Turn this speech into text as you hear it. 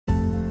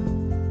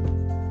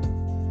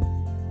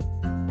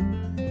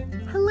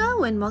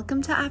Hello and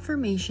welcome to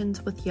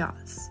Affirmations with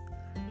Yas.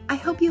 I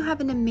hope you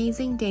have an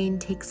amazing day and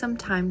take some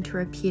time to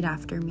repeat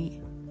after me.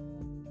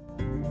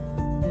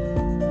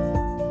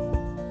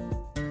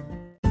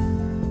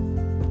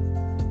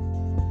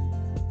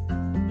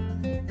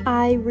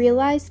 I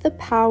realize the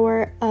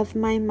power of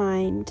my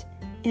mind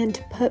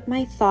and put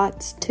my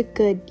thoughts to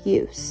good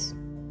use.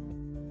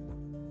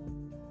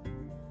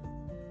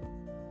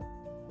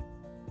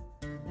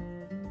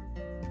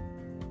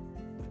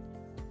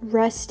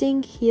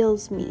 Resting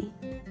heals me.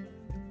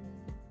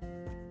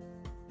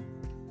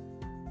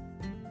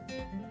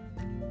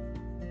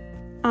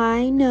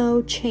 I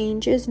know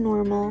change is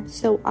normal,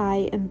 so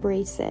I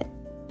embrace it.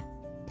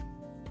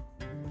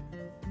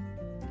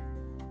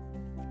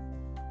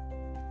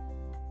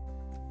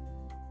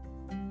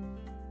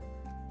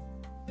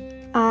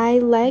 I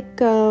let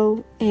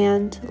go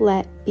and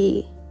let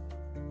be.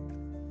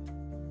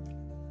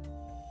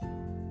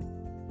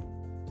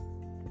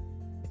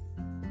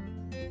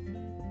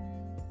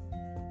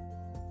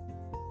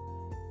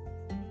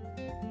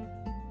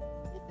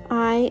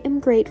 I am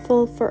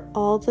grateful for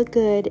all the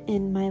good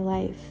in my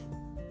life.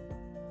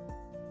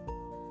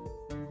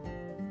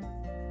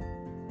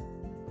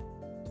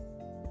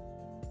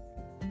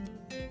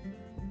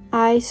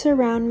 I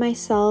surround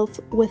myself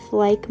with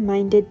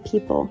like-minded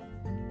people.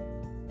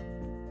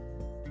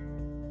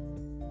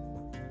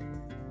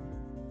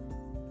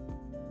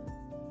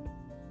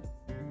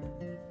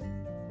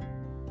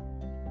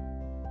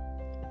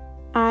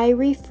 I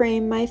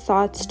reframe my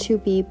thoughts to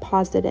be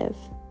positive.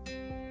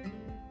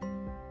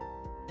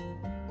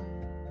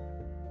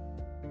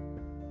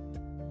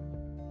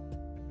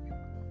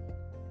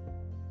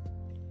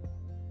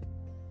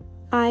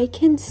 I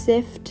can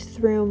sift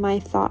through my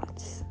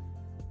thoughts.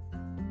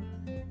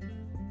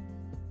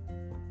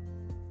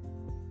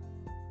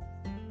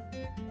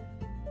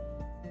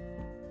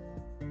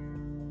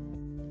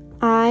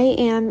 I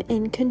am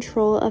in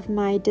control of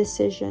my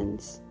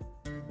decisions.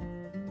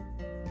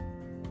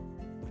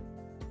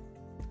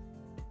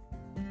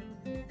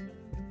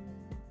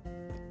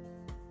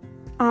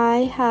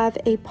 I have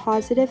a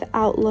positive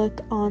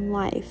outlook on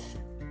life.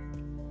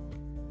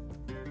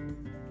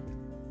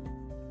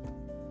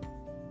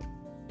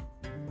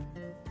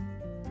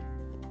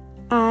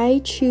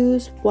 I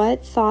choose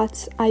what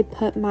thoughts I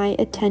put my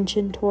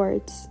attention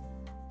towards.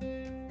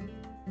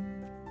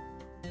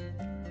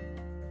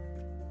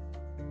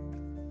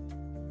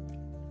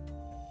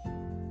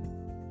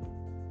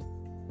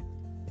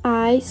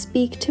 I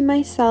speak to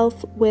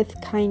myself with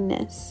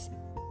kindness.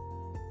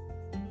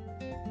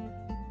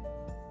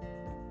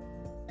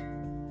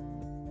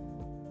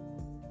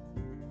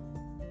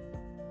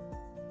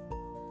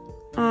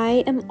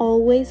 I am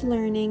always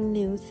learning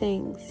new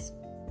things.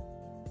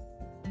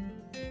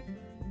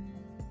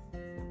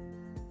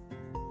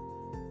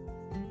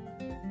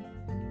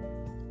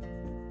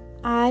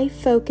 I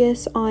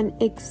focus on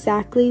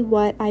exactly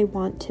what I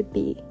want to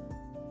be.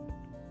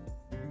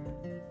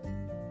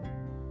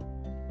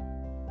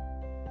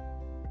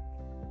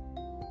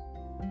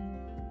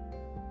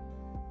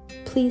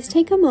 Please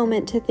take a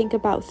moment to think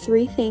about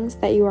 3 things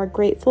that you are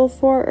grateful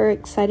for or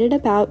excited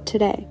about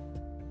today.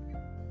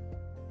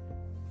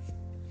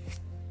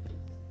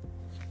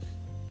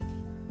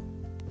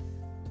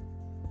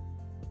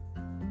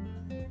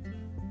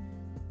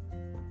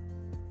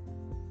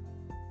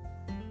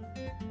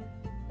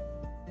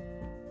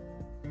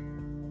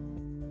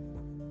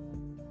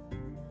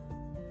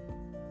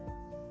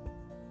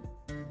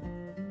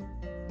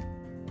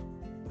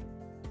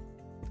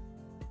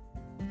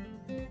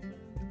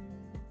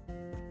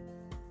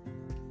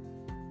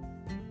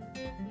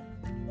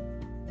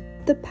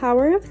 The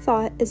power of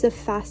thought is a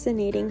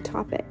fascinating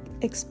topic,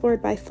 explored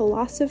by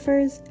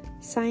philosophers,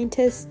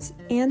 scientists,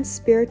 and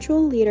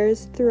spiritual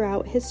leaders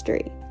throughout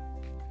history.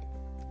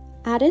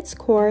 At its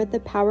core, the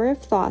power of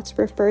thoughts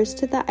refers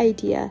to the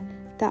idea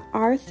that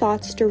our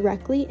thoughts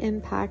directly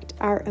impact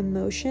our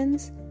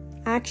emotions,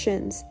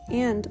 actions,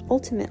 and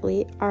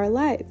ultimately our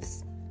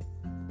lives.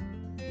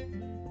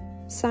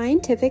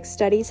 Scientific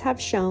studies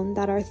have shown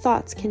that our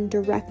thoughts can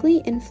directly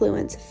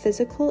influence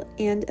physical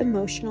and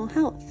emotional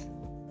health.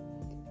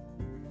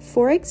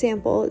 For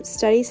example,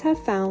 studies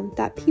have found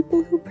that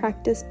people who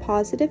practice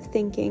positive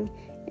thinking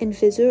and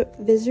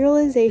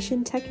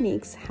visualization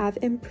techniques have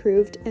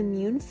improved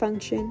immune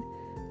function,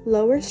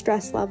 lower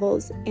stress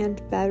levels,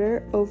 and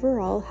better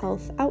overall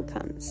health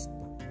outcomes.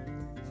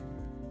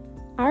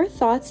 Our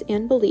thoughts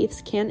and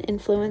beliefs can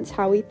influence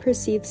how we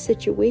perceive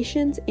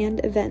situations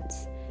and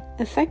events,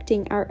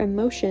 affecting our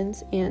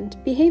emotions and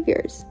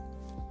behaviors.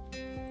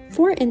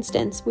 For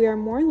instance, we are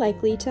more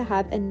likely to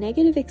have a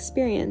negative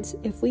experience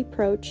if we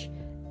approach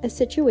a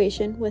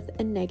situation with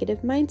a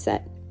negative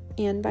mindset,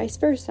 and vice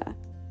versa.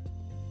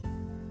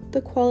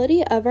 The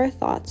quality of our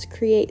thoughts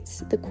creates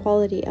the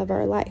quality of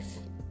our life,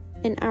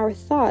 and our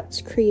thoughts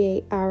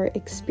create our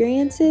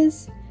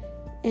experiences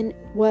and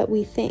what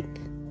we think.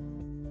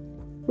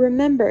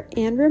 Remember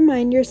and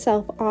remind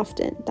yourself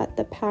often that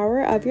the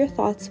power of your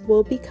thoughts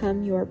will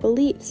become your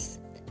beliefs.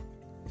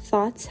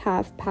 Thoughts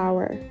have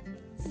power.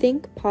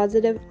 Think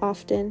positive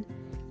often,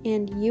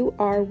 and you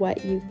are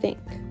what you think.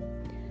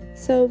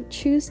 So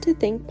choose to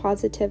think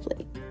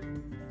positively.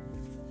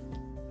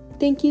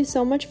 Thank you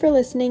so much for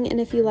listening,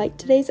 and if you liked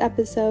today's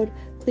episode,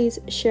 please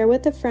share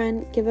with a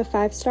friend, give a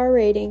 5-star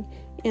rating,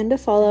 and a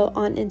follow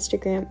on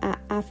Instagram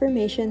at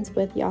Affirmations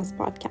with Yas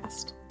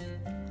Podcast.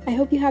 I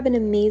hope you have an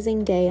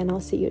amazing day, and I'll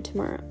see you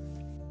tomorrow.